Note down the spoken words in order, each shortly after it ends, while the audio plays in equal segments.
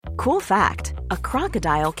Cool fact, a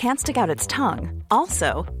crocodile can't stick out its tongue.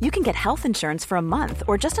 Also, you can get health insurance for a month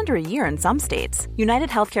or just under a year in some states. United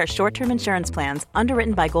Healthcare short-term insurance plans,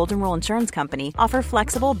 underwritten by Golden Rule Insurance Company, offer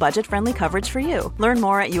flexible, budget-friendly coverage for you. Learn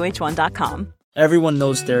more at uh1.com. Everyone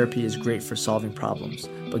knows therapy is great for solving problems,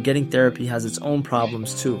 but getting therapy has its own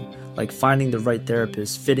problems too, like finding the right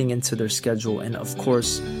therapist, fitting into their schedule, and of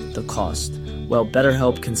course, the cost. Well,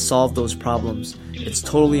 BetterHelp can solve those problems. It's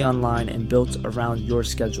totally online and built around your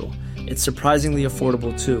schedule. It's surprisingly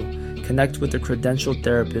affordable too. Connect with a credentialed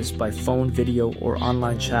therapist by phone, video, or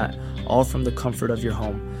online chat, all from the comfort of your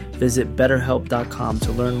home. Visit BetterHelp.com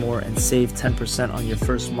to learn more and save 10% on your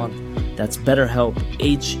first month. That's BetterHelp,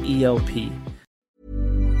 H-E-L-P.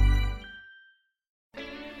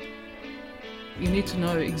 You need to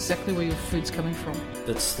know exactly where your food's coming from.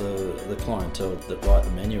 It's the clientele that write the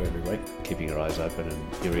menu every week. Keeping your eyes open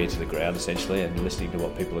and your ear to the ground, essentially, and listening to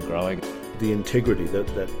what people are growing. The integrity,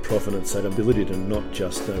 that provenance, that ability to not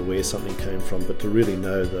just know where something came from, but to really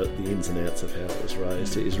know the ins and outs of how it was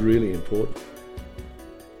raised is really important.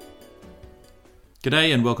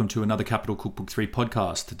 G'day and welcome to another Capital Cookbook 3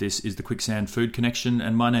 podcast. This is the Quicksand Food Connection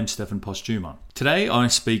and my name's Stefan Postuma. Today I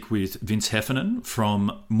speak with Vince Heffernan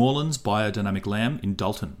from Moorlands Biodynamic Lamb in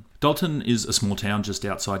Dalton. Dalton is a small town just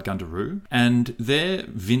outside Gundaroo, and there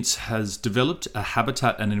Vince has developed a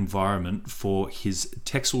habitat and environment for his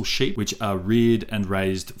Texel sheep, which are reared and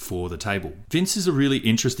raised for the table. Vince is a really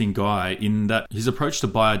interesting guy in that his approach to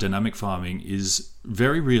biodynamic farming is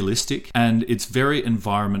very realistic and it's very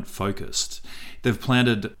environment focused. They've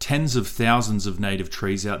planted tens of thousands of native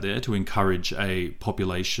trees out there to encourage a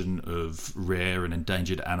population of rare and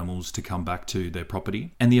endangered animals to come back to their property.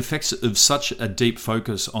 And the effects of such a deep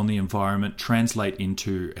focus on the environment translate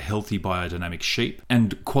into healthy biodynamic sheep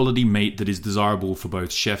and quality meat that is desirable for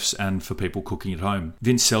both chefs and for people cooking at home.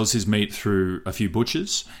 Vince sells his meat through a few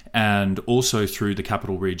butchers and also through the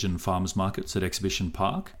Capital Region farmers markets at Exhibition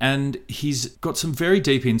Park. And he's got some very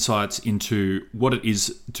deep insights into what it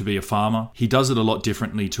is to be a farmer. He does it a lot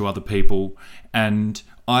differently to other people, and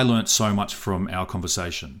I learnt so much from our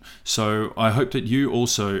conversation. So I hope that you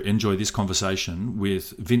also enjoy this conversation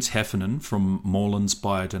with Vince Heffernan from Moorlands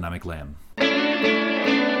Biodynamic Lamb.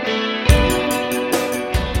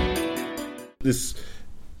 This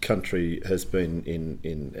country has been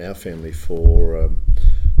in our family for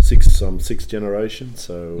six generations.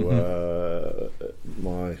 So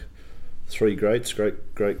my three greats,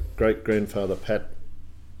 great grandfather Pat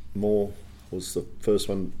Moore was the first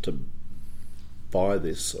one to buy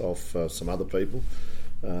this off some other people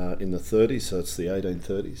in the 30s, so it's the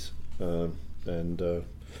 1830s.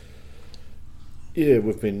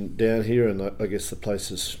 We've been down here, and I guess the place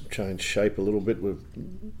has changed shape a little bit.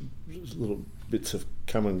 Little bits have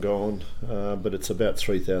come and gone, but it's about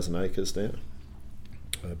 3,000 acres now,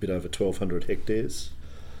 a bit over 1,200 hectares.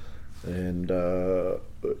 And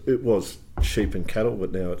it was sheep and cattle,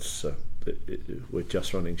 but now we're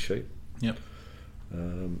just running sheep. Yep.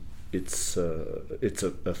 It's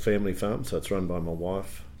a family farm, so it's run by my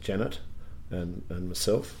wife Janet and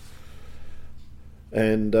myself.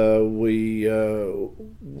 And we during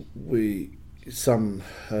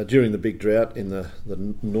the big drought in the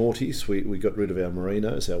noughties, we got rid of our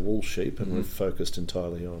merinos, our wool sheep, and we've focused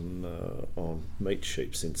entirely on meat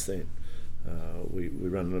sheep since then. We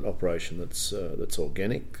run an operation that's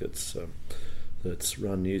organic. That's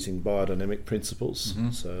run using biodynamic principles.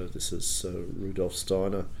 So this is Rudolf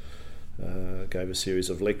Steiner gave a series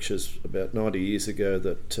of lectures about 90 years ago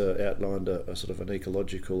that outlined a sort of an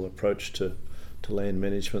ecological approach to land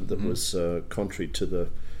management that was contrary to the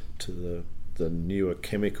newer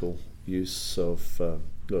chemical use of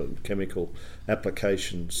chemical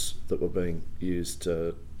applications that were being used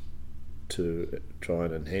to try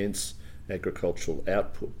and enhance agricultural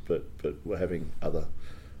output, but we're having other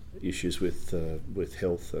issues with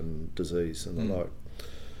health and disease and the like.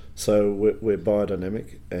 So we're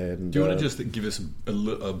biodynamic. And do you want to just give us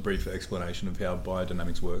a brief explanation of how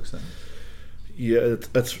biodynamics works then? Yeah,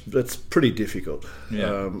 that's pretty difficult.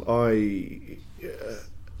 Yeah.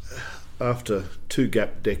 After two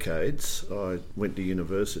gap decades, I went to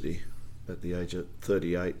university at the age of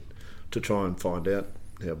 38 to try and find out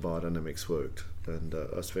how biodynamics worked, and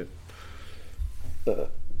I spent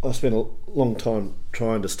a long time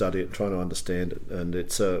trying to study it, trying to understand it, and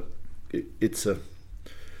it's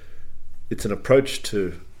an approach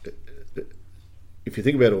to, if you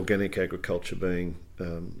think about organic agriculture being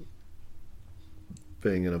an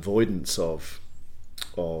avoidance of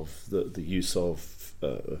the use of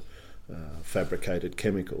fabricated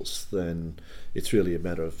chemicals, then it's really a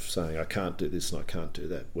matter of saying I can't do this and I can't do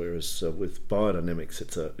that. Whereas with biodynamics,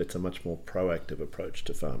 it's a much more proactive approach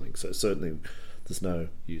to farming. So certainly there's no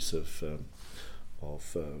use of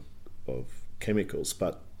chemicals,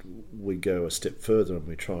 but we go a step further and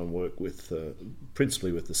we try and work with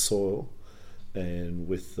principally with the soil and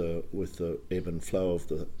with the ebb and flow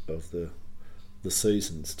of the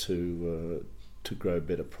seasons to grow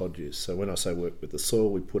better produce. So when I say work with the soil,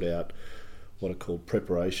 we put out what are called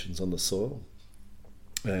preparations on the soil,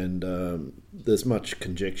 and there's much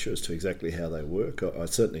conjecture as to exactly how they work. I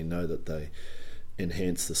certainly know that they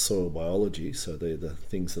enhance the soil biology, so they're the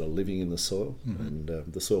things that are living in the soil, and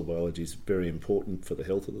the soil biology is very important for the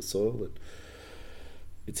health of the soil.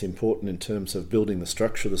 It's important in terms of building the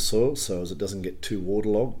structure of the soil so as it doesn't get too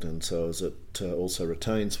waterlogged, and so as it also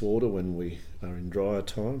retains water when we are in drier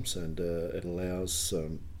times, and it allows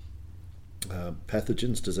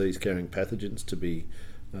pathogens, disease-carrying pathogens, to be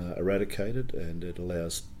eradicated, and it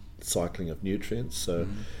allows cycling of nutrients. So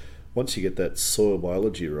once you get that soil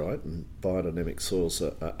biology right, and biodynamic soils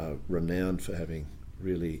are renowned for having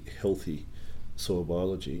really healthy soil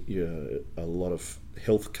biology, a lot of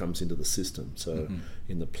health comes into the system. So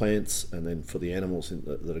in the plants, and then for the animals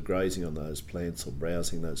that are grazing on those plants or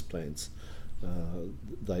browsing those plants,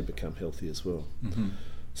 they become healthy as well.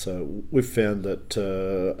 So we've found that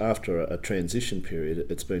after a transition period,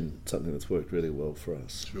 it's been something that's worked really well for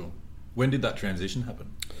us. Sure. When did that transition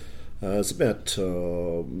happen? It's about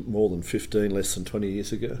more than 15, less than 20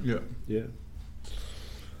 years ago. Yeah.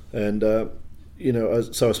 And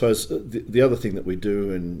so I suppose the other thing that we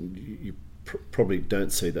do, and you probably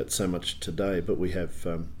don't see that so much today, but we have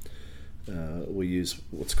we use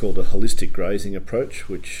what's called a holistic grazing approach,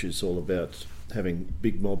 which is all about having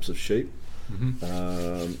big mobs of sheep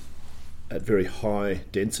at very high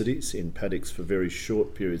densities in paddocks for very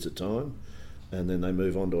short periods of time, and then they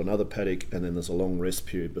move on to another paddock, and then there's a long rest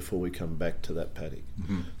period before we come back to that paddock.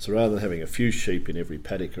 So rather than having a few sheep in every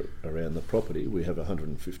paddock around the property, we have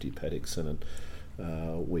 150 paddocks, and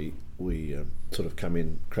we sort of come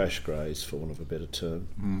in, crash graze for want of a better term,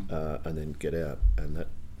 and then get out, and that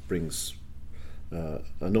brings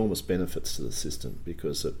enormous benefits to the system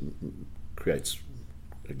because it creates,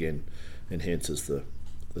 again, enhances the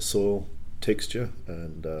soil texture,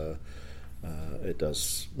 and it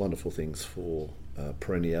does wonderful things for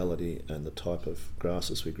perenniality and the type of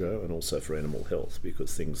grasses we grow, and also for animal health,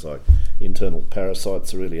 because things like internal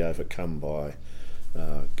parasites are really overcome by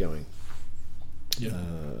going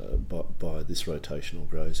by this rotational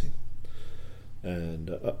grazing. And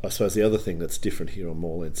I suppose the other thing that's different here on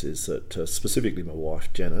Moorlands is that specifically my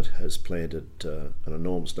wife Janet has planted an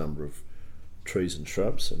enormous number of trees and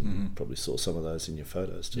shrubs, and you probably saw some of those in your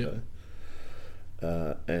photos today.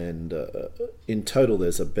 And in total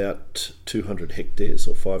there's about 200 hectares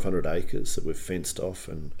or 500 acres that we've fenced off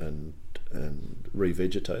and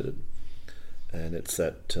revegetated, and it's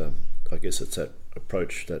that I guess it's that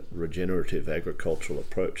approach, that regenerative agricultural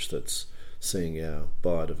approach, that's seeing our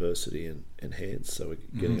biodiversity enhanced. So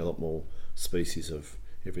we're getting a lot more species of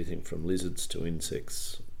everything from lizards to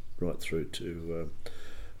insects right through to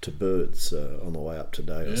birds on the way up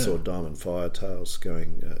today. I saw diamond firetails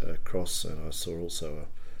going across, and I saw also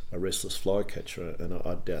a restless flycatcher, and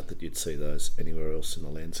I doubt that you'd see those anywhere else in the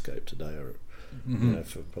landscape today, or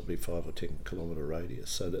for probably 5 or 10 kilometre radius.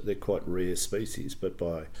 So that they're quite rare species, but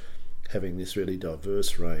by having this really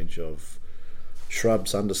diverse range of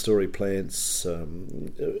shrubs, understory plants,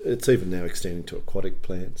 it's even now extending to aquatic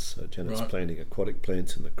plants. Janet's planting aquatic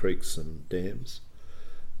plants in the creeks and dams.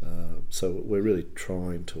 So we're really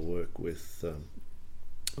trying to work with, sort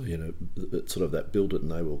of that build it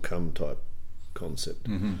and they will come type concept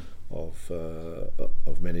of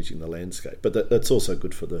managing the landscape. But that's also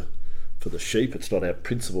good for the sheep. It's not our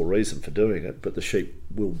principal reason for doing it, but the sheep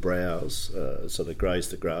will browse. So they graze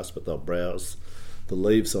the grass, but they'll browse the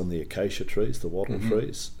leaves on the acacia trees, the wattle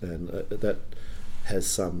trees, and that has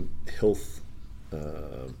some health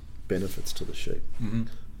benefits to the sheep.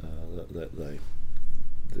 That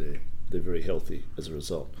they're very healthy as a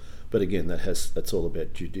result. But again, that's all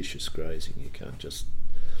about judicious grazing. You can't just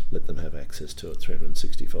let them have access to it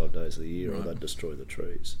 365 days of the year, or they'd destroy the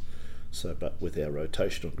trees. So, but with our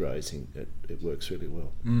rotational grazing, it works really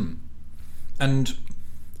well. And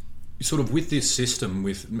sort of with this system,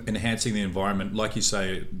 with enhancing the environment, like you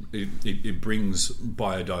say, it brings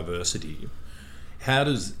biodiversity. How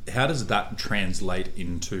does that translate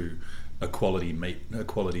into a quality meat, a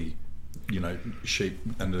quality, sheep,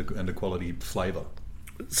 and a quality flavour?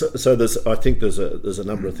 So I think there's a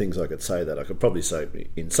number of things I could say that I could probably say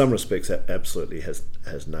in some respects that absolutely has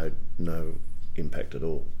no impact at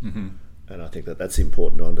all. Mm-hmm. And I think that's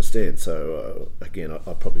important to understand. So again,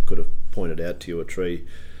 I probably could have pointed out to you a tree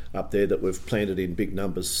up there that we've planted in big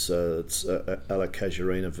numbers. It's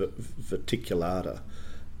Alocasuarina verticulata,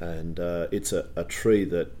 and it's a tree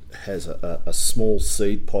that has a small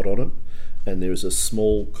seed pod on it, and there is a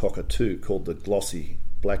small cockatoo called the glossy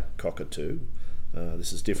black cockatoo.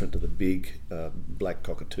 This is different to the big black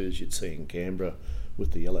cockatoos you'd see in Canberra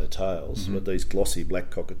with the yellow tails, but these glossy black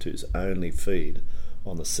cockatoos only feed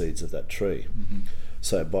on the seeds of that tree. Mm-hmm.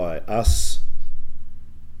 So by us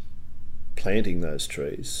planting those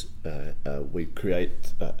trees, we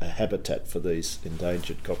create a habitat for these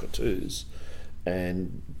endangered cockatoos,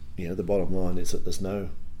 and the bottom line is that there's no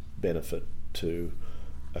benefit to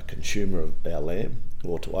a consumer of our lamb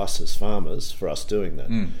or to us as farmers for us doing that.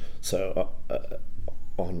 So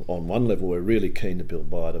on one level, we're really keen to build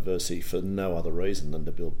biodiversity for no other reason than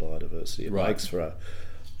to build biodiversity. It makes for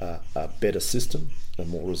a better system, a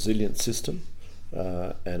more resilient system,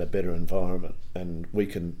 and a better environment. And we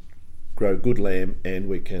can grow good lamb, and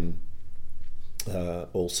we can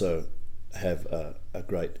also have a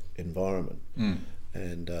great environment.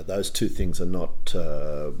 And those two things are not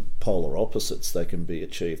polar opposites. They can be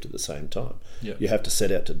achieved at the same time. Yep. You have to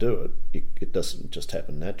set out to do it. It doesn't just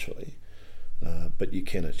happen naturally, but you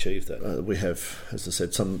can achieve that. We have, as I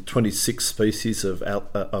said, some 26 species of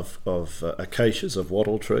acacias, of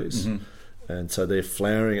wattle trees. Mm-hmm. And so they're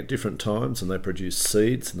flowering at different times, and they produce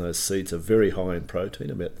seeds, and those seeds are very high in protein,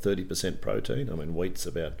 about 30% protein. I mean, wheat's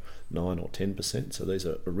about 9 or 10%, so these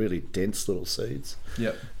are really dense little seeds.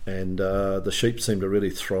 Yep. And the sheep seem to really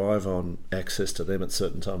thrive on access to them at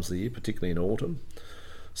certain times of the year, particularly in autumn.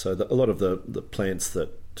 So a lot of the plants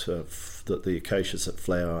that the acacias that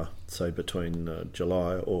flower, say between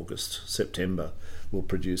July, August, September, will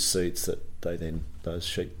produce seeds that those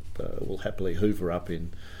sheep will happily hoover up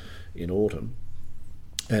in autumn.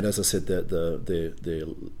 And as I said,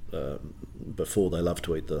 before they love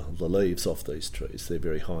to eat the leaves off these trees. They're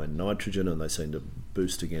very high in nitrogen, and they seem to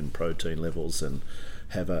boost again protein levels and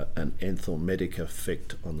have an anthelmintic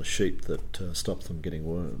effect on the sheep that stops them getting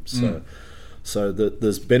worms. So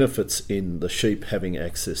there's benefits in the sheep having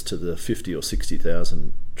access to the 50 or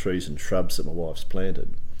 60,000 trees and shrubs that my wife's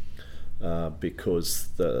planted, because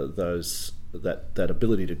that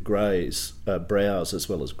ability to graze, browse as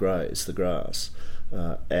well as graze the grass,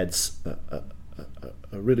 adds a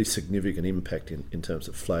really significant impact in terms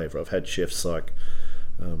of flavour. I've had chefs like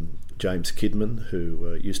James Kidman,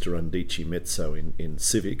 who used to run Dici Mezzo in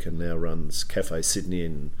Civic and now runs Cafe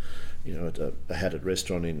Sydney at a hatted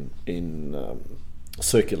restaurant in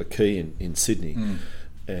Circular Quay in Sydney.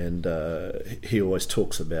 And he always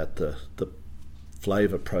talks about the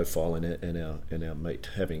flavour profile in our meat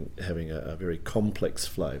having a very complex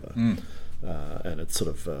flavour, and it's sort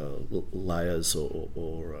of layers or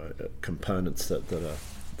components that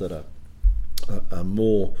are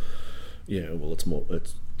more,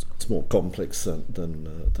 it's more complex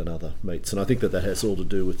than other meats, and I think that has all to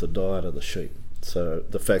do with the diet of the sheep. So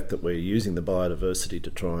the fact that we're using the biodiversity to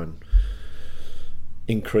try and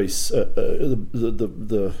increase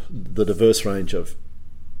the diverse range of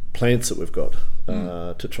plants that we've got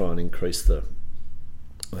to try and increase the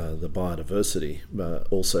biodiversity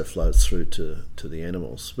also flows through to the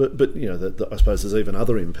animals. But I suppose there's even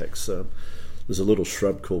other impacts. There's a little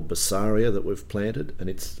shrub called Bassaria that we've planted, and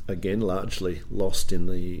it's again largely lost in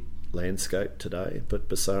the landscape today. But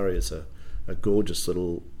Bassaria is a gorgeous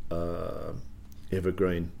little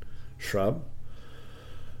evergreen shrub,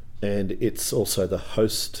 and it's also the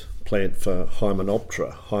host plant for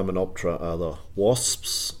Hymenoptera. Hymenoptera are the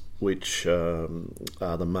wasps, which are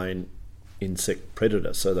the main insect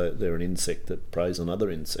predator. So they're an insect that preys on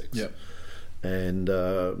other insects. Yep. And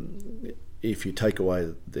if you take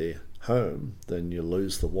away their home, then you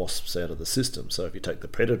lose the wasps out of the system. So if you take the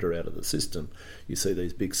predator out of the system, you see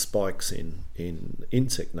these big spikes in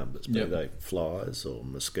insect numbers, be they flies or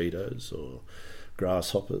mosquitoes or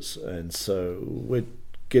grasshoppers. And so we're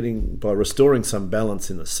by restoring some balance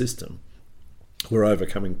in the system, we're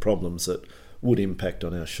overcoming problems that would impact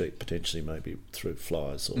on our sheep, potentially maybe through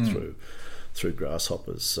flies or through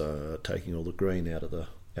grasshoppers taking all the green out of the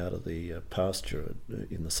pasture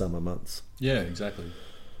in the summer months. Yeah, exactly.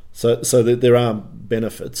 So there are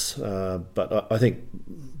benefits, but I think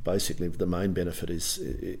basically the main benefit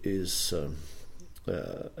is an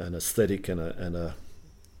aesthetic and a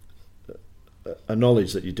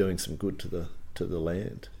knowledge that you're doing some good to the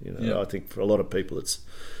land. I think for a lot of people,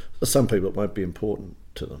 some people it won't be important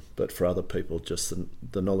to them, but for other people, just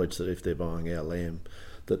the knowledge that if they're buying our lamb,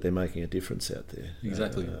 that they're making a difference out there.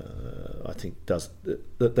 Exactly. I think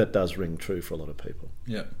that does ring true for a lot of people.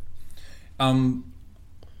 Yeah.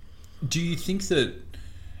 Do you think that?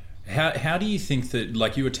 How do you think that?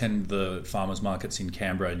 Like, you attend the farmers markets in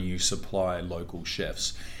Canberra and you supply local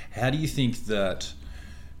chefs. How do you think that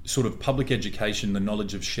sort of public education, the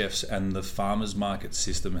knowledge of chefs, and the farmers market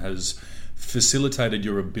system has facilitated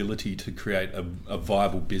your ability to create a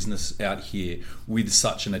viable business out here with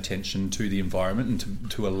such an attention to the environment, and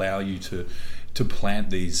to allow you to plant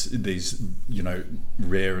these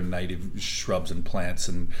rare and native shrubs and plants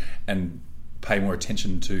and pay more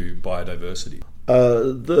attention to biodiversity?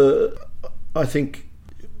 I think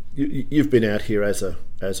you've been out here as a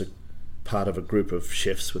part of a group of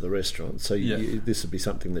chefs with a restaurant, so this would be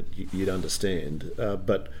something that you'd understand.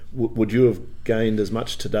 But would you have gained as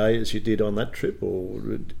much today as you did on that trip, or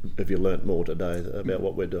have you learnt more today about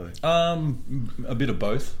what we're doing? A bit of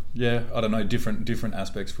both. Yeah, I don't know, different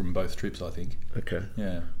aspects from both trips, I think. Okay.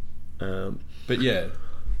 Yeah. But yeah.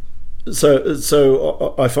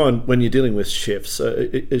 So I find when you're dealing with chefs,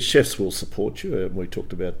 chefs will support you. We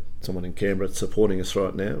talked about someone in Canberra supporting us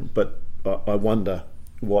right now, but I wonder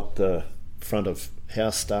what the front of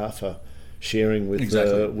house staff are sharing with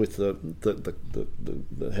the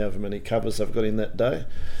however many covers they've got in that day.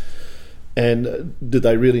 And do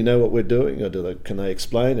they really know what we're doing, or can they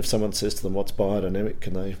explain? If someone says to them, what's biodynamic,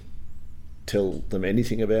 can they tell them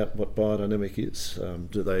anything about what biodynamic is?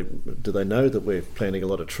 Do they know that we're planting a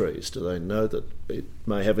lot of trees? Do they know that it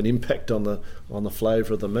may have an impact on the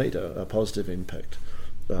flavour of the meat, a positive impact?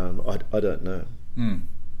 I don't know.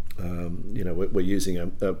 We're using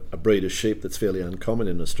a breed of sheep that's fairly uncommon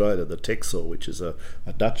in Australia, the Texel, which is a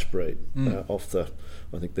Dutch breed. I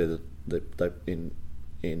think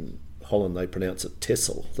in Holland they pronounce it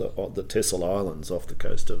Texel, the Texel Islands off the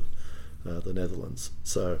coast of the Netherlands.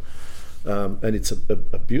 So, and it's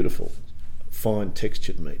a beautiful, fine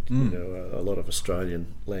textured meat. A lot of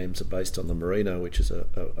Australian lambs are based on the merino, which is a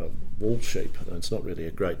wool sheep, and it's not really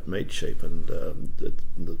a great meat sheep, and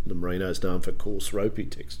the merino is known for coarse, ropey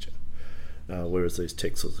texture, whereas these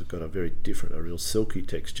Texels have got a very different, a real silky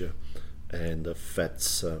texture, and the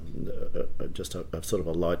fat's just a sort of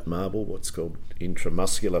a light marble, what's called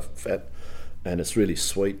intramuscular fat, and it's really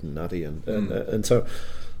sweet and nutty, and so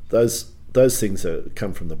those things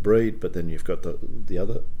come from the breed, but then you've got the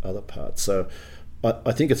other parts. So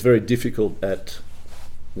I think it's very difficult at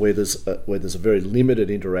where there's a very limited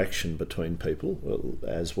interaction between people,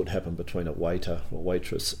 as would happen between a waiter or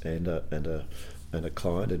waitress and a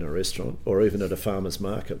client in a restaurant, or even at a farmer's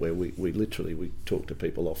market, where we literally talk to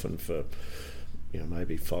people often for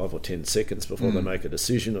maybe 5 or 10 seconds before they make a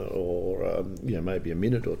decision, or maybe a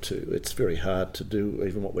minute or two. It's very hard to do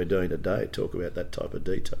even what we're doing today, talk about that type of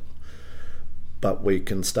detail. But we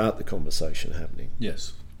can start the conversation happening.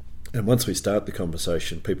 Yes. And once we start the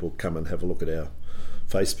conversation, people come and have a look at our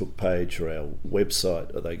Facebook page or our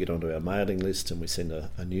website, or they get onto our mailing list, and we send a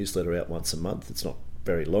newsletter out once a month. It's not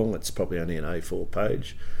very long, it's probably only an A4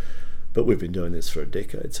 page. But we've been doing this for a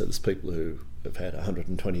decade, so there's people who have had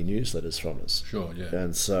 120 newsletters from us. Sure, yeah.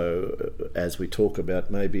 And so as we talk about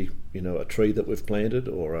maybe, a tree that we've planted,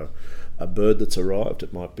 or a bird that's arrived,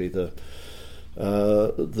 it might be the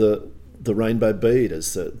rainbow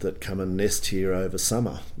beaters that come and nest here over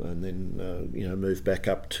summer, and then move back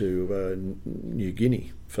up to New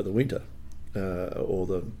Guinea for the winter, or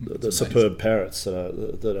the superb parrots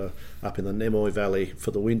that are up in the Nemoy Valley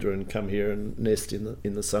for the winter and come here and nest in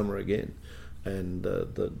the summer again, and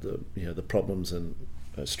the problems and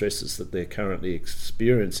stresses that they're currently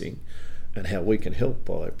experiencing, and how we can help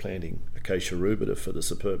by planting Acacia rubida for the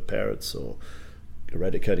superb parrots, or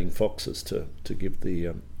eradicating foxes to give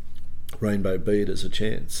the rainbow beaters a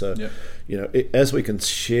chance. So, as we can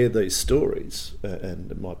share these stories,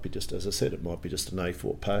 and it might be just, as I said, it might be just an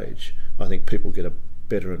A4 page, I think people get a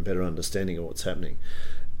better and better understanding of what's happening.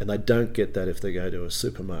 And they don't get that if they go to a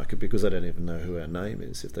supermarket, because they don't even know who our name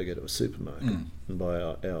is if they go to a supermarket and buy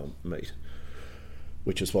our meat,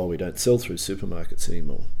 which is why we don't sell through supermarkets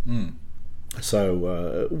anymore.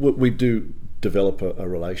 So we do develop a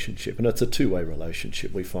relationship, and it's a two-way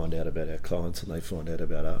relationship. We find out about our clients and they find out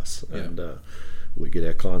about us, and we get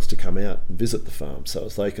our clients to come out and visit the farm so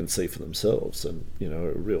as they can see for themselves, and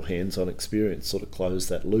a real hands-on experience, sort of close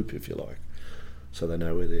that loop, if you like, so they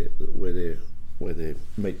know where their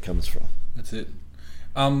meat comes from. That's it.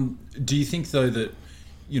 Do you think though that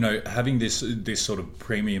having this sort of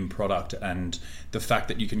premium product, and the fact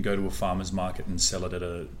that you can go to a farmer's market and sell it at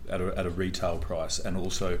a retail price, and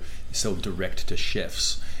also sell direct to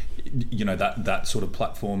chefs, that sort of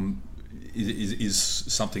platform is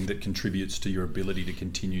something that contributes to your ability to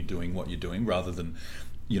continue doing what you're doing, rather than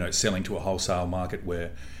selling to a wholesale market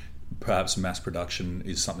where perhaps mass production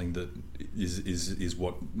is something that is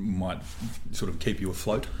what might sort of keep you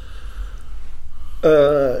afloat?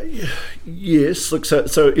 Yes. Look,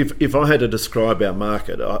 so if I had to describe our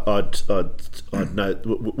market, I'd note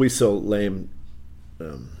we sell lamb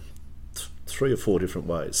 3 or 4 different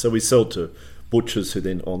ways. So we sell to butchers who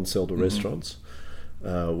then on-sell to restaurants.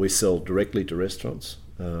 We sell directly to restaurants.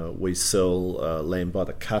 We sell lamb by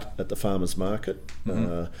the cut at the farmer's market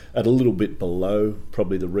at a little bit below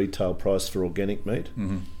probably the retail price for organic meat.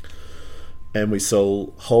 And we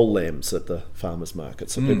sell whole lambs at the farmer's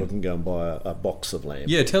market, so people can go and buy a box of lamb.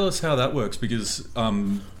 Yeah, tell us how that works, because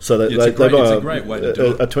so it's a great way to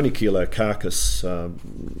do it. A 20 kilo carcass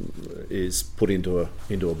is put into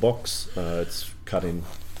a box. It's cut in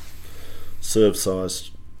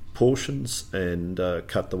serve-sized portions and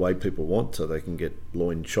cut the way people want, so they can get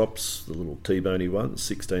loin chops, the little T-boney ones,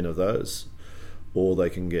 16 of those, or they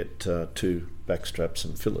can get 2 backstraps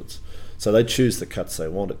and fillets. So they choose the cuts they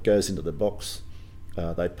want. It goes into the box.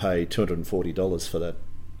 They pay $240 for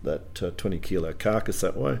that 20 kilo carcass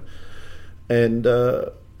that way, and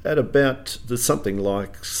at about there's something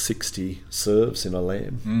like 60 serves in a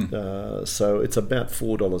lamb. So it's about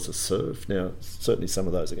 $4 a serve. Now, certainly some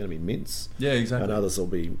of those are going to be mince. Yeah, exactly. And others will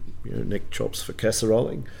be neck chops for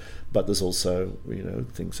casseroling. But there's also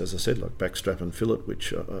things, as I said, like backstrap and fillet,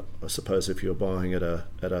 which I suppose if you're buying at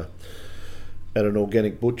an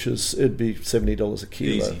organic butcher's, it'd be $70 a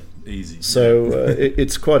kilo. Easy. So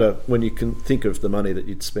it's quite when you can think of the money that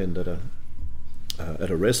you'd spend at a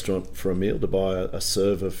restaurant for a meal to buy a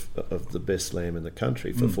serve of the best lamb in the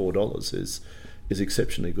country for $4 is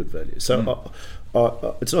exceptionally good value. So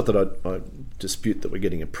it's not that I dispute that we're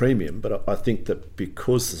getting a premium, but I think that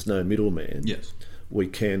because there's no middleman, yes, we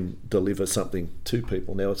can deliver something to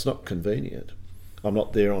people. Now, it's not convenient. I'm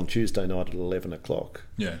not there on Tuesday night at 11 o'clock,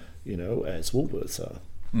 as Woolworths are,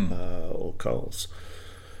 or Coles.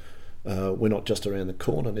 We're not just around the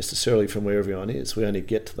corner necessarily from where everyone is. We only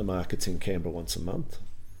get to the markets in Canberra once a month.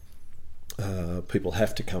 People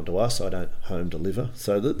have to come to us. I don't home deliver.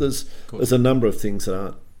 So there's a number of things that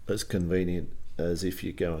aren't as convenient as if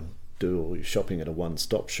you go and do all your shopping at a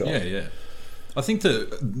one-stop shop. Yeah. I think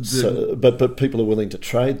but people are willing to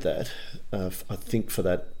trade that. I think for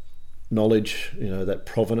that knowledge, that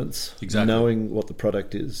provenance, exactly, knowing what the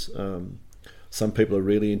product is. Some people are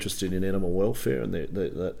really interested in animal welfare, and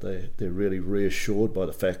they're really reassured by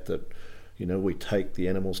the fact that we take the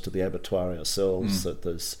animals to the abattoir ourselves. That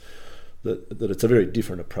it's a very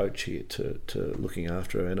different approach here to looking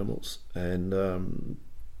after our animals, and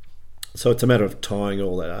so it's a matter of tying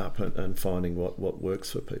all that up and finding what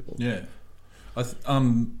works for people. Yeah.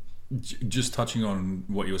 Just touching on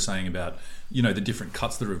what you were saying about the different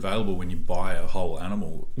cuts that are available when you buy a whole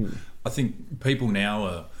animal. I think people now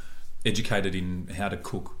are educated in how to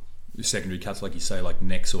cook secondary cuts, like you say, like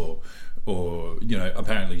necks or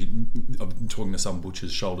apparently I'm talking to some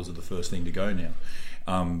butchers, shoulders are the first thing to go now.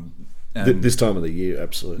 This time of the year,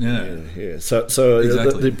 absolutely. Yeah. So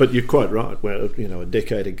exactly. But you're quite right. Well, a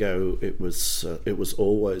decade ago, it was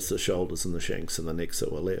always the shoulders and the shanks and the necks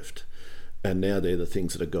that were left. And now they're the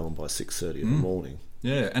things that are gone by 6:30 in the morning.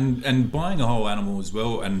 Yeah, and buying a whole animal as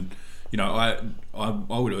well. And I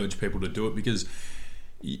would urge people to do it because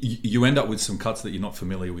you end up with some cuts that you're not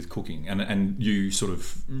familiar with cooking, and you sort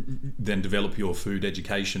of then develop your food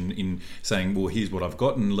education in saying, well, here's what I've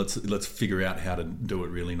got, and let's figure out how to do it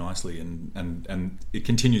really nicely, and it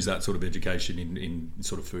continues that sort of education in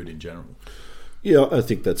sort of food in general. Yeah, I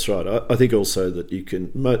think that's right. I think also that you can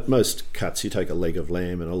most cuts. You take a leg of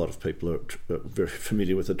lamb, and a lot of people are very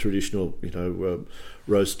familiar with the traditional,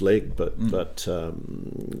 roast leg. But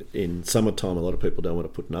in summertime, a lot of people don't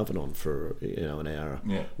want to put an oven on for an hour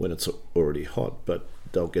when it's already hot. But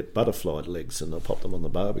they'll get butterflied legs and they'll pop them on the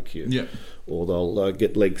barbecue. Or they'll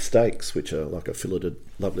get leg steaks, which are like a filleted,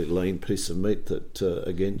 lovely lean piece of meat that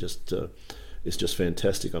again is just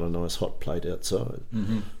fantastic on a nice hot plate outside.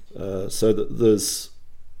 So that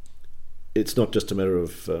it's not just a matter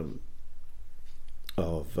of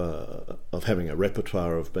having a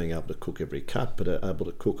repertoire of being able to cook every cut, but able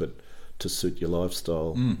to cook it to suit your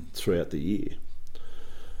lifestyle throughout the year.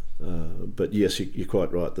 But yes, you're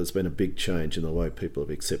quite right. There's been a big change in the way people have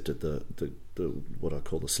accepted the what I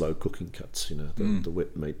call the slow cooking cuts. The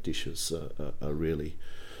wet meat dishes are really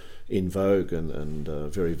in vogue and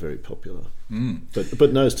very, very popular.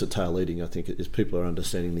 But nose to tail eating, I think, is people are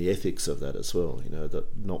understanding the ethics of that as well. That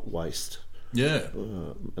not waste.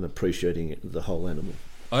 And appreciating the whole animal.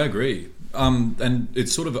 I agree. And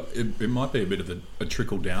it's sort of it might be a bit of a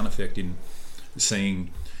trickle down effect in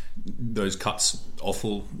seeing those cuts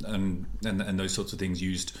offal and those sorts of things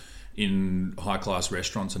used in high class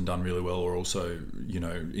restaurants and done really well, or also, you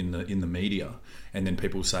know, in the media. And then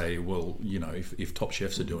people say, well, you know, if top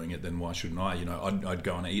chefs are doing it, then why shouldn't I? You know, I'd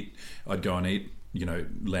go and eat, you know,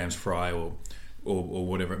 lamb's fry or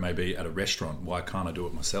whatever it may be at a restaurant. Why can't I do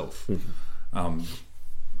it myself? And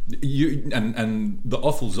the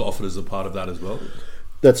offal's offered as a part of that as well.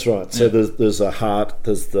 That's right. So there's a heart,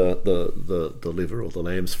 there's the liver or the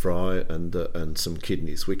lamb's fry, and some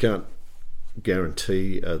kidneys. We can't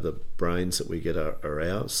guarantee the brains that we get are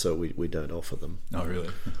ours, so we don't offer them. Oh, really?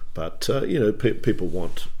 But you know, people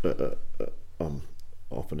want. I'm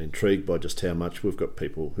often intrigued by just how much we've got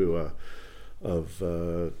people who are of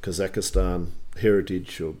Kazakhstan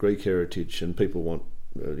heritage or Greek heritage, and people want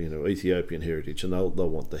you know, Ethiopian heritage, and they'll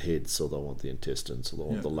want the heads, or they'll want the intestines, or they'll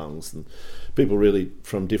want the lungs. And people really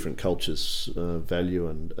from different cultures value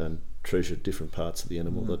and treasure different parts of the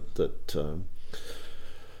animal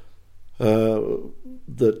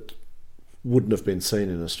that wouldn't have been seen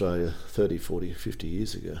in Australia 30, 40, 50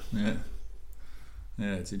 years ago. Yeah,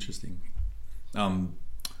 it's interesting. I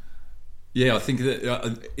think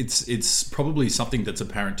that it's probably something that's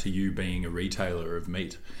apparent to you being a retailer of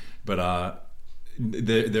meat, but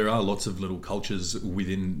there are lots of little cultures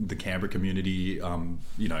within the Canberra community,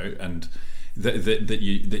 you know, and that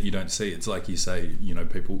you don't see. It's like you say, you know,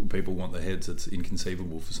 people want the heads. It's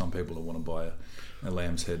inconceivable for some people to want to buy a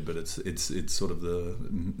lamb's head, but it's sort of the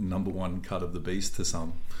number one cut of the beast to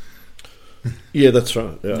some. Yeah, that's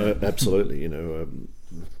right. Absolutely. You know,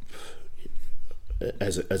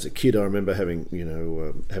 as a kid, I remember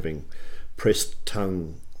having pressed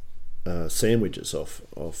tongue sandwiches off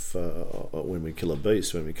when we kill a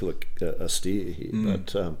beast, when we kill a steer here.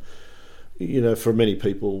 But you know, for many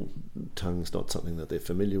people, tongue's not something that they're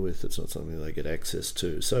familiar with. It's not something they get access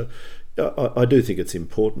to. So I do think it's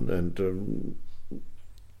important, and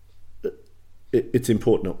it's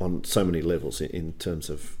important on so many levels in terms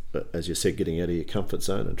of, as you said, getting out of your comfort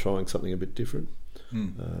zone and trying something a bit different.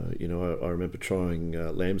 You know, I remember trying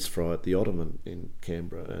lamb's fry at the Ottoman in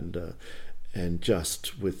Canberra, and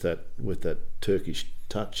just with that Turkish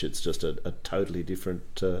touch, it's just a totally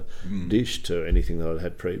different dish to anything that I'd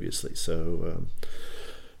had previously. So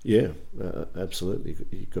absolutely,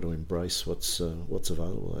 you've got to embrace what's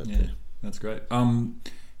available out there. That's great.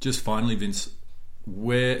 Just finally, Vince,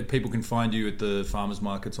 where people can find you at the farmers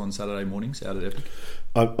markets on Saturday mornings out at Epic?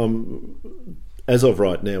 As of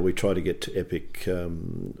right now, we try to get to Epic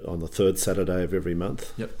on the third Saturday of every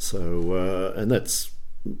month. Yep. So and that's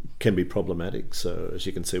can be problematic. So as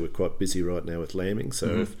you can see, we're quite busy right now with lambing.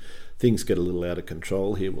 So if things get a little out of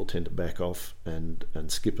control here, we'll tend to back off and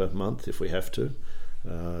skip a month if we have to.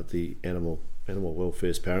 The animal welfare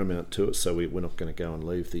is paramount to us, so we're not going to go and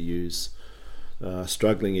leave the ewes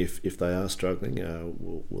struggling. If they are struggling,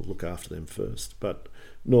 we'll look after them first. But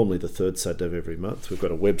normally the third Saturday of every month, we've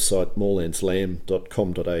got a website,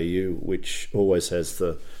 moorlandslamb.com.au, which always has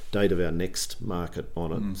the date of our next market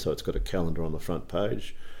on it. So it's got a calendar on the front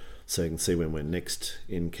page, so you can see when we're next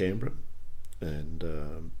in Canberra. And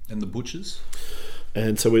the butchers.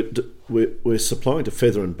 And so we're supplying to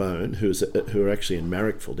Feather and Bone, who are actually in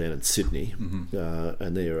Marrickville down in Sydney,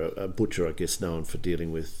 and they're a butcher, I guess, known for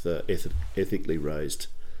dealing with ethically raised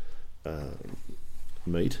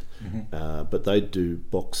meat. But they do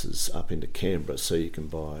boxes up into Canberra, so you can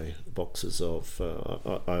buy boxes of.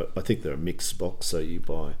 I think they're a mixed box, so you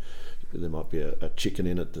buy. There might be a chicken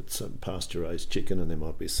in it that's pasture raised chicken, and there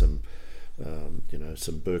might be some.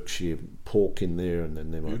 Some Berkshire pork in there, and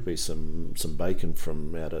then there might be some bacon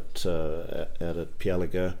from out at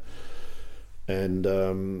Pialago, and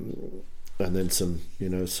then some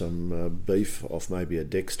beef off maybe a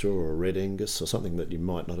Dexter or a Red Angus or something that you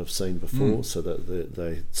might not have seen before. So that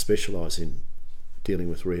they specialise in dealing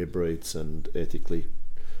with rare breeds and ethically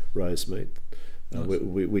raised meat. Nice.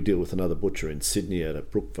 We deal with another butcher in Sydney out at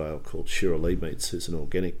Brookvale called Shirley Meats, who's an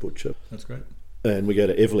organic butcher. That's great. And we go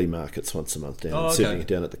to Everleigh markets once a month down in Sydney,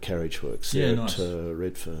 down at the Carriage Works at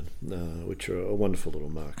Redfern, which are a wonderful little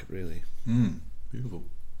market, really. Beautiful.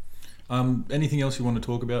 Anything else you want to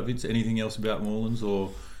talk about, Vince? Anything else about Moorlands, or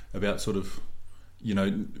about sort of,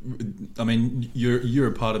 I mean, you're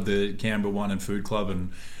a part of the Canberra Wine and Food Club,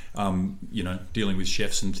 and dealing with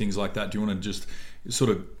chefs and things like that. Do you want to just sort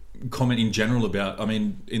of comment in general about? I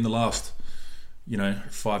mean, in the last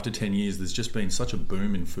 5 to 10 years, there's just been such a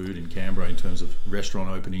boom in food in Canberra in terms of restaurant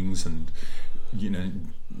openings and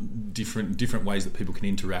different ways that people can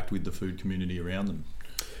interact with the food community around them.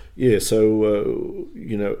 Yeah, so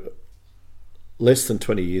less than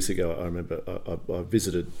 20 years ago, I remember I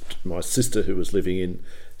visited my sister who was living in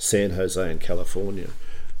San Jose in California,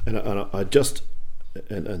 and I just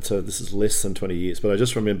and so this is less than 20 years. But I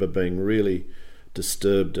just remember being really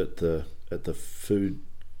disturbed at the food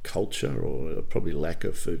culture, or probably lack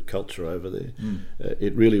of food culture over there.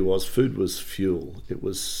 It really was. Food was fuel. It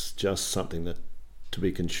was just something that to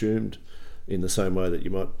be consumed in the same way that you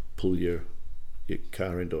might pull your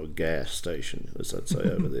car into a gas station, as I'd say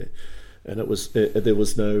over there. And it was there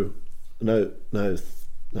was no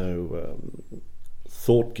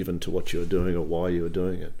thought given to what you were doing or why you were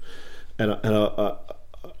doing it. And I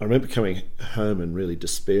remember coming home and really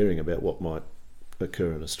despairing about what might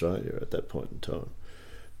occur in Australia at that point in time.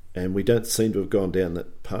 And we don't seem to have gone down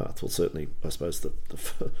that path. Well, certainly, I suppose the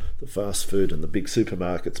fast food and the big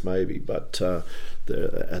supermarkets maybe, but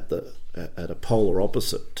at a polar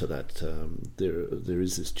opposite to that, there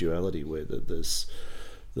is this duality where there's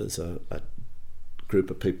a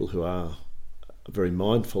group of people who are very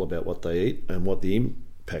mindful about what they eat and what the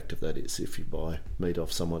impact of that is. If you buy meat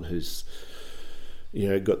off someone who's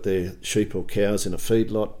got their sheep or cows in a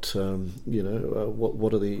feedlot,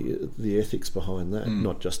 what are the ethics behind that?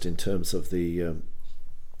 Not just in terms of the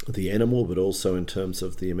animal, but also in terms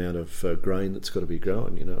of the amount of grain that's got to be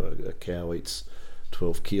grown. A cow eats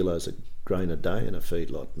 12 kilos of grain a day in a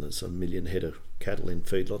feedlot, and there's 1 million head of cattle in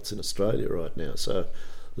feedlots in Australia right now. So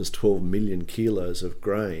there's 12 million kilos of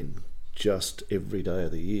grain just every day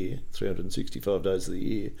of the year, 365 days of the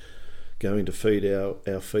year, going to feed our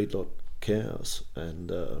feedlot cows. And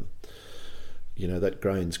that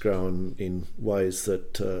grain's grown in ways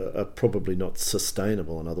that are probably not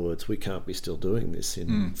sustainable. In other words, we can't be still doing this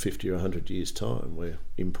in 50 or 100 years' time. We're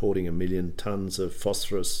importing 1 million tonnes of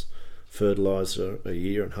phosphorus fertiliser a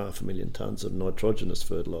year and 500,000 tonnes of nitrogenous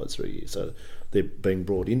fertiliser a year. So they're being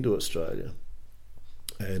brought into Australia.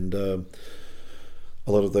 And a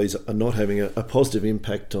lot of these are not having a positive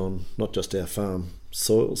impact on not just our farm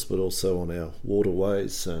soils, but also on our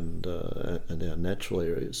waterways and our natural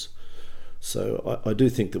areas. So I do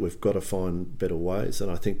think that we've got to find better ways,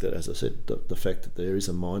 and I think that, as I said, the fact that there is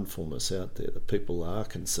a mindfulness out there, that people are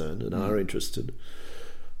concerned and are interested.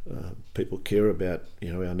 People care about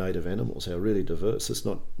our native animals, how really diverse. It's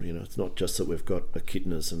not it's not just that we've got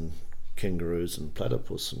echidnas and kangaroos and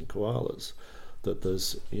platypus and koalas. That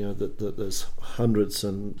there's that there's hundreds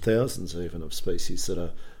and thousands even of species that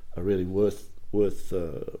are really worth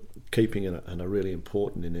keeping and are really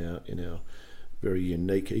important in our very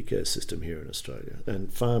unique ecosystem here in Australia.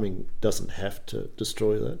 And farming doesn't have to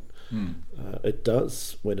destroy that. It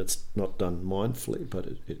does when it's not done mindfully, but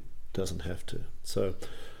it doesn't have to. So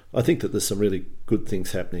I think that there's some really good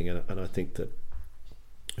things happening, and I think that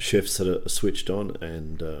chefs that are switched on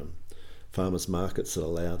and farmers markets that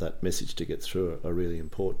allow that message to get through are really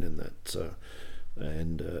important in that. So,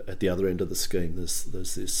 and at the other end of the scheme, there's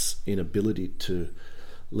this inability to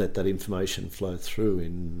let that information flow through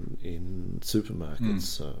in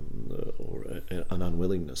supermarkets, or an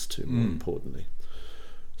unwillingness to, more importantly.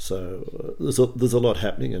 So there's a lot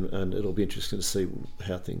happening, and it'll be interesting to see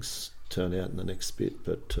how things turn out in the next bit.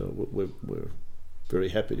 But we're very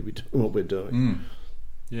happy to be doing what we're doing.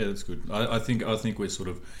 Yeah, that's good. I think we're sort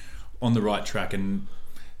of on the right track, and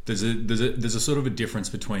there's a sort of a difference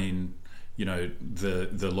between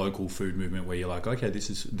the local food movement where you're like, okay,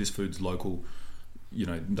 this food's local,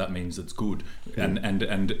 that means it's good,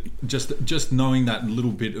 and just knowing that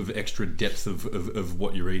little bit of extra depth of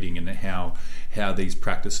what you're eating and how these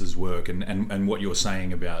practices work, and what you're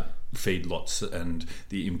saying about feedlots and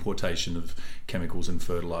the importation of chemicals and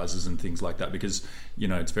fertilizers and things like that, because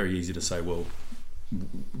it's very easy to say, well,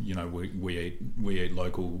 we eat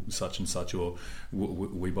local such and such, or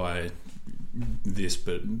we buy this,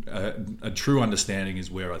 but a true understanding is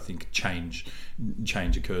where I think change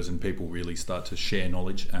occurs, and people really start to share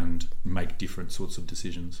knowledge and make different sorts of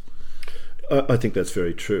decisions. I think that's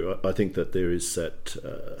very true. I think that there is that,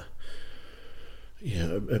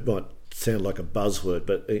 it might sound like a buzzword,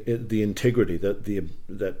 but the integrity,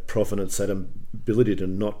 that provenance, that ability to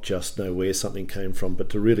not just know where something came from, but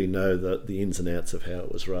to really know the ins and outs of how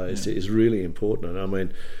it was raised is really important. And I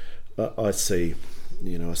mean, I see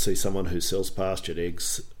someone who sells pastured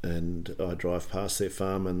eggs, and I drive past their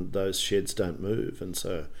farm, and those sheds don't move, and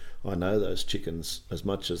so I know those chickens as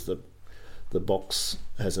much as the box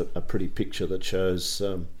has a pretty picture that shows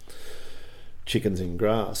chickens in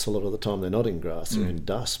grass. A lot of the time they're not in grass, they're in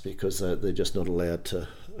dust, because they're just not allowed to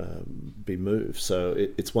be moved. So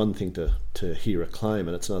it's one thing to hear a claim,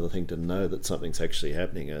 and it's another thing to know that something's actually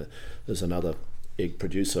happening. There's another egg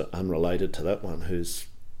producer unrelated to that one who's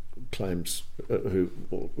claims who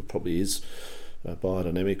probably is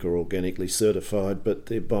biodynamic or organically certified, but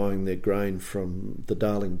they're buying their grain from the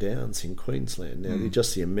Darling Downs in Queensland. Now,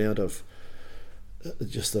 just the amount of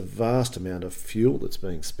just the vast amount of fuel that's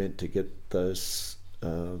being spent to get those,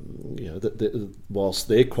 whilst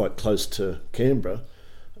they're quite close to Canberra,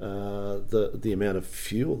 the amount of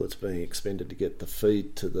fuel that's being expended to get the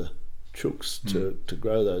feed to the chooks to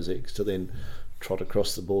grow those eggs to then trot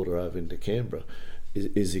across the border over into Canberra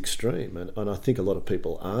is extreme. And I think a lot of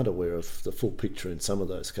people aren't aware of the full picture in some of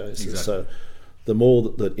those cases. Exactly. So the more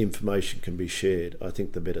that information can be shared, I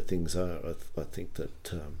think the better things are. I think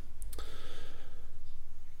that,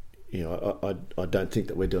 I don't think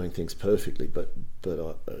that we're doing things perfectly, but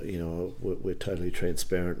we're totally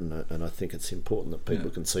transparent, and I think it's important that people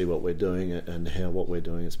can see what we're doing and how what we're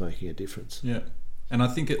doing is making a difference. Yeah, and I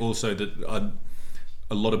think it also that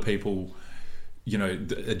a lot of people,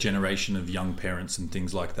 a generation of young parents and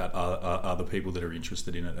things like that are the people that are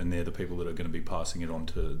interested in it, and they're the people that are going to be passing it on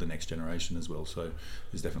to the next generation as well. So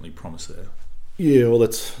there's definitely promise there. Yeah, well,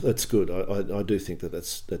 that's good. I do think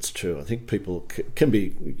that's true. I think people can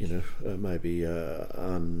be, maybe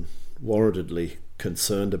unwarrantedly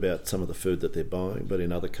concerned about some of the food that they're buying, but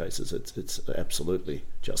in other cases, it's absolutely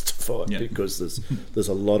justified because there's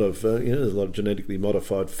a lot of there's a lot of genetically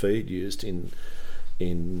modified feed used in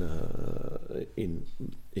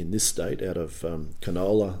this state out of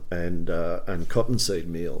canola and cottonseed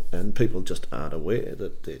meal, and people just aren't aware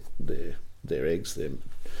that their eggs, their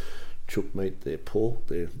chook meat, their pork,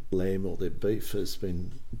 their lamb or their beef has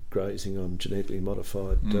been grazing on genetically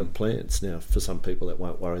modified plants. Now, for some people that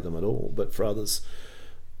won't worry them at all, but for others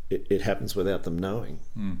it happens without them knowing.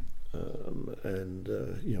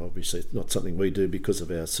 Obviously it's not something we do because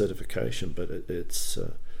of our certification, but it's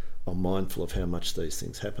I'm mindful of how much these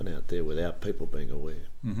things happen out there without people being aware.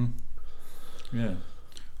 Yeah.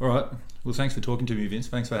 All right. Well, thanks for talking to me, Vince.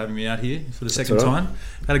 Thanks for having me out here for the second time.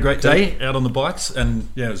 Had a great day out on the bikes, and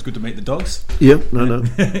it was good to meet the dogs. Yep, no.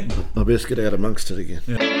 I'll best get out amongst it again.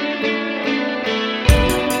 Yeah.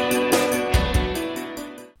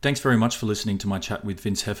 Thanks very much for listening to my chat with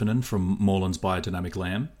Vince Heffernan from Moorlands Biodynamic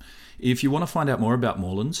Lamb. If you want to find out more about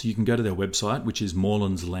Moorlands, you can go to their website, which is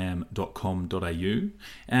moorlandslamb.com.au.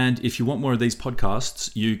 And if you want more of these podcasts,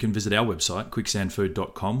 you can visit our website,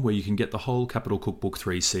 quicksandfood.com, where you can get the whole Capital Cookbook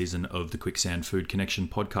 3 season of the Quicksand Food Connection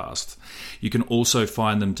podcast. You can also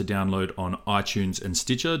find them to download on iTunes and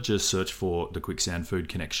Stitcher. Just search for the Quicksand Food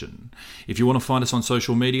Connection. If you want to find us on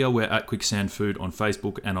social media, we're at Quicksand Food on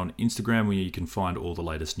Facebook and on Instagram, where you can find all the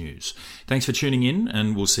latest news. Thanks for tuning in,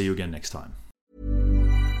 and we'll see you again next time.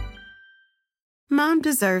 Mom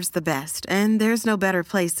deserves the best, and there's no better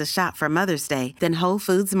place to shop for Mother's Day than Whole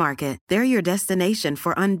Foods Market. They're your destination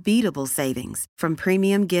for unbeatable savings, from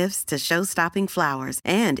premium gifts to show-stopping flowers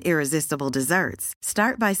and irresistible desserts.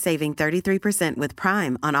 Start by saving 33% with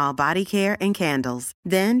Prime on all body care and candles.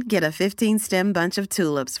 Then get a 15-stem bunch of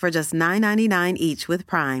tulips for just $9.99 each with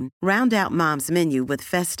Prime. Round out Mom's menu with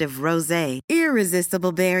festive rosé,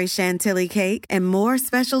 irresistible berry chantilly cake, and more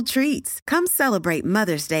special treats. Come celebrate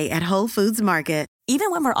Mother's Day at Whole Foods Market.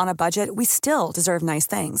 Even when we're on a budget, we still deserve nice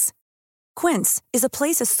things. Quince is a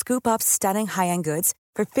place to scoop up stunning high-end goods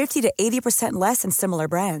for 50 to 80% less than similar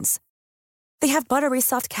brands. They have buttery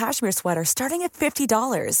soft cashmere sweaters starting at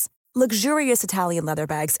 $50, luxurious Italian leather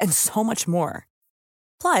bags, and so much more.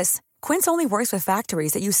 Plus, Quince only works with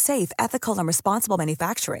factories that use safe, ethical, and responsible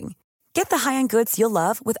manufacturing. Get the high-end goods you'll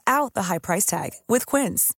love without the high price tag with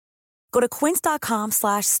Quince. Go to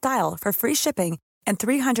quince.com/style for free shipping and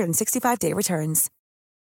 365-day returns.